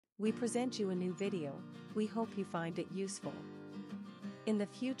we present you a new video. We hope you find it useful. In the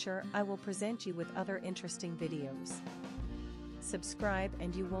future, I will present you with other interesting videos. Subscribe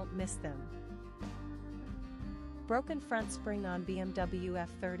and you won't miss them. Broken front spring on BMW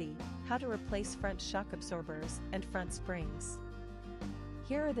F30, how to replace front shock absorbers and front springs.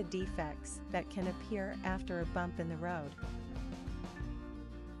 Here are the defects that can appear after a bump in the road.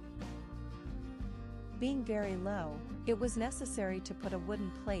 Being very low, it was necessary to put a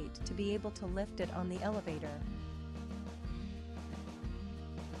wooden plate to be able to lift it on the elevator.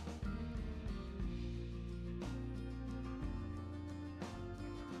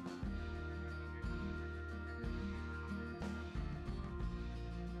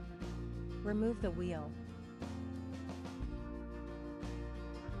 Remove the wheel.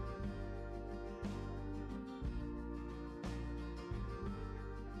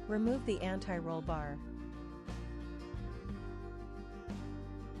 Remove the anti-roll bar.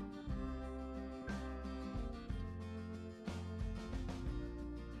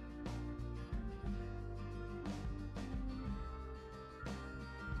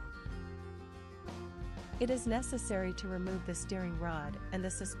 It is necessary to remove the steering rod and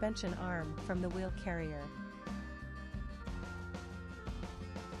the suspension arm from the wheel carrier.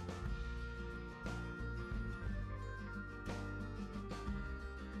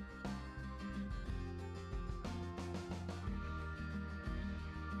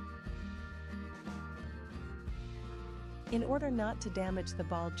 In order not to damage the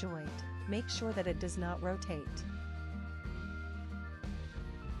ball joint, make sure that it does not rotate.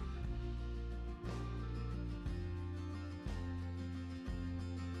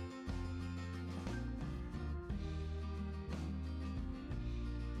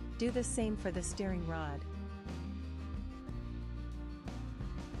 Do the same for the steering rod.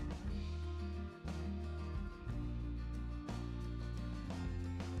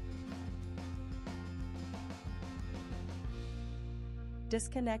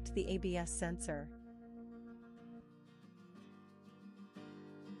 Disconnect the ABS sensor.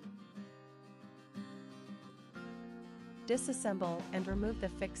 Disassemble and remove the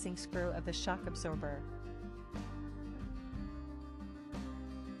fixing screw of the shock absorber.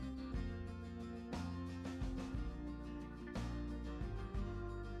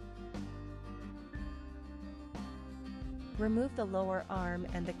 Remove the lower arm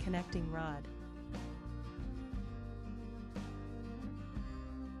and the connecting rod.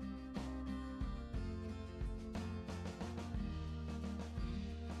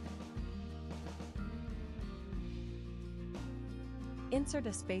 Insert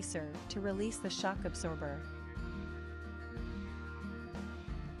a spacer to release the shock absorber.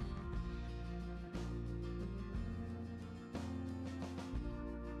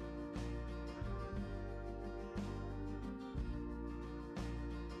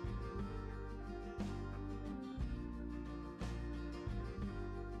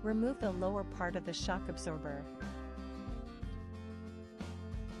 Remove the lower part of the shock absorber.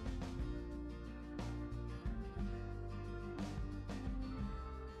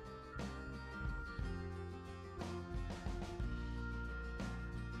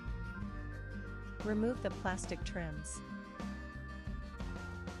 Remove the plastic trims.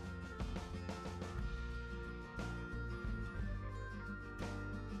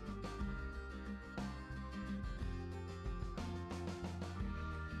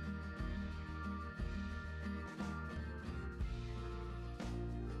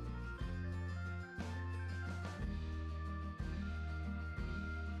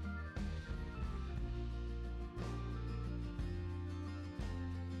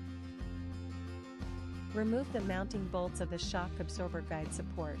 Remove the mounting bolts of the shock absorber guide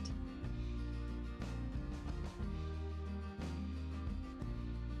support.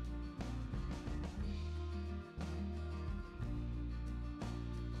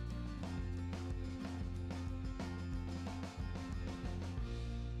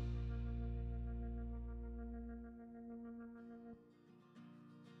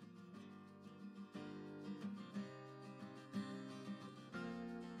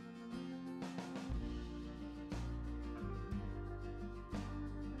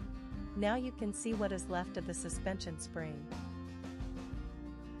 Now you can see what is left of the suspension spring.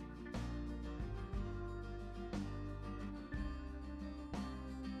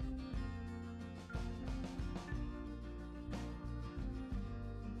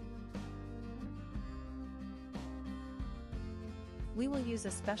 We will use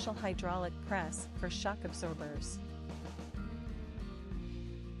a special hydraulic press for shock absorbers.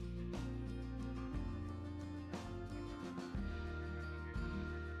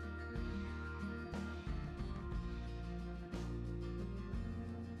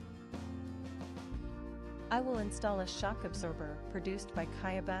 I will install a shock absorber produced by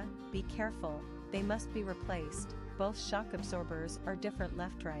Kayaba. Be careful, they must be replaced. Both shock absorbers are different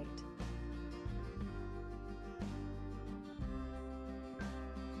left-right.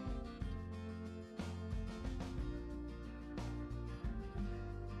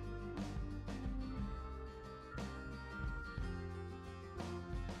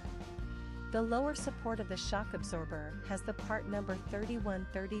 The lower support of the shock absorber has the part number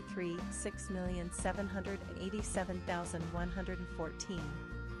 3133 6,787,114.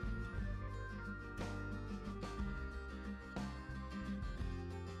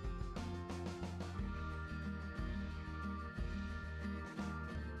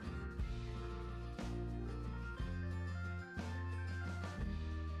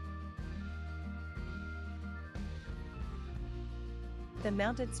 The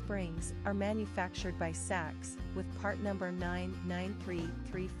mounted springs are manufactured by Sachs, with part number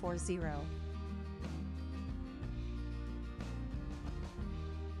 993340.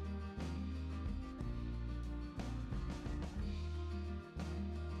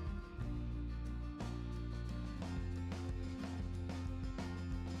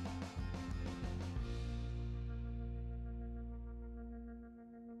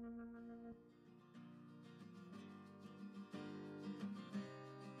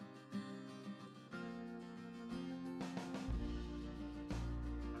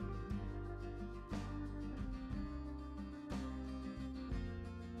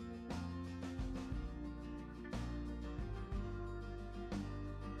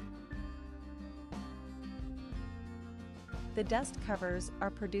 The dust covers are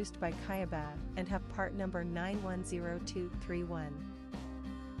produced by Kayaba and have part number 910231.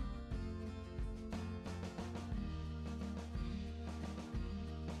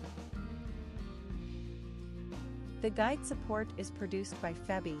 The guide support is produced by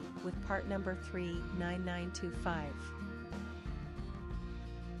Febi with part number 39925.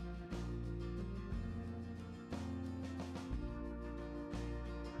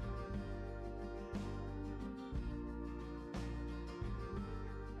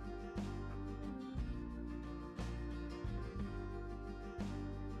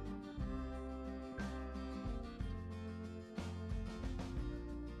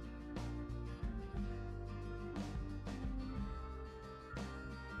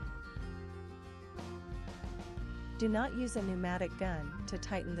 Do not use a pneumatic gun to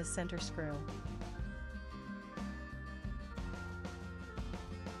tighten the center screw.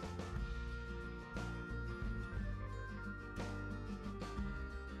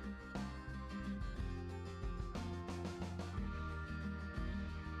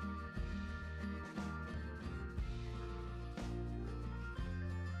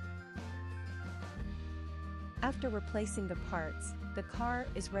 After replacing the parts, the car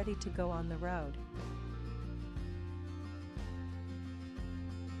is ready to go on the road.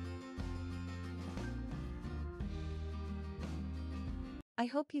 I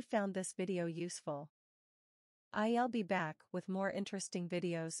hope you found this video useful. I'll be back with more interesting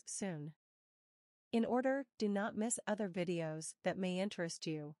videos soon. Do not miss other videos that may interest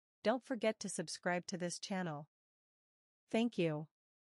you. Don't forget to subscribe to this channel. Thank you.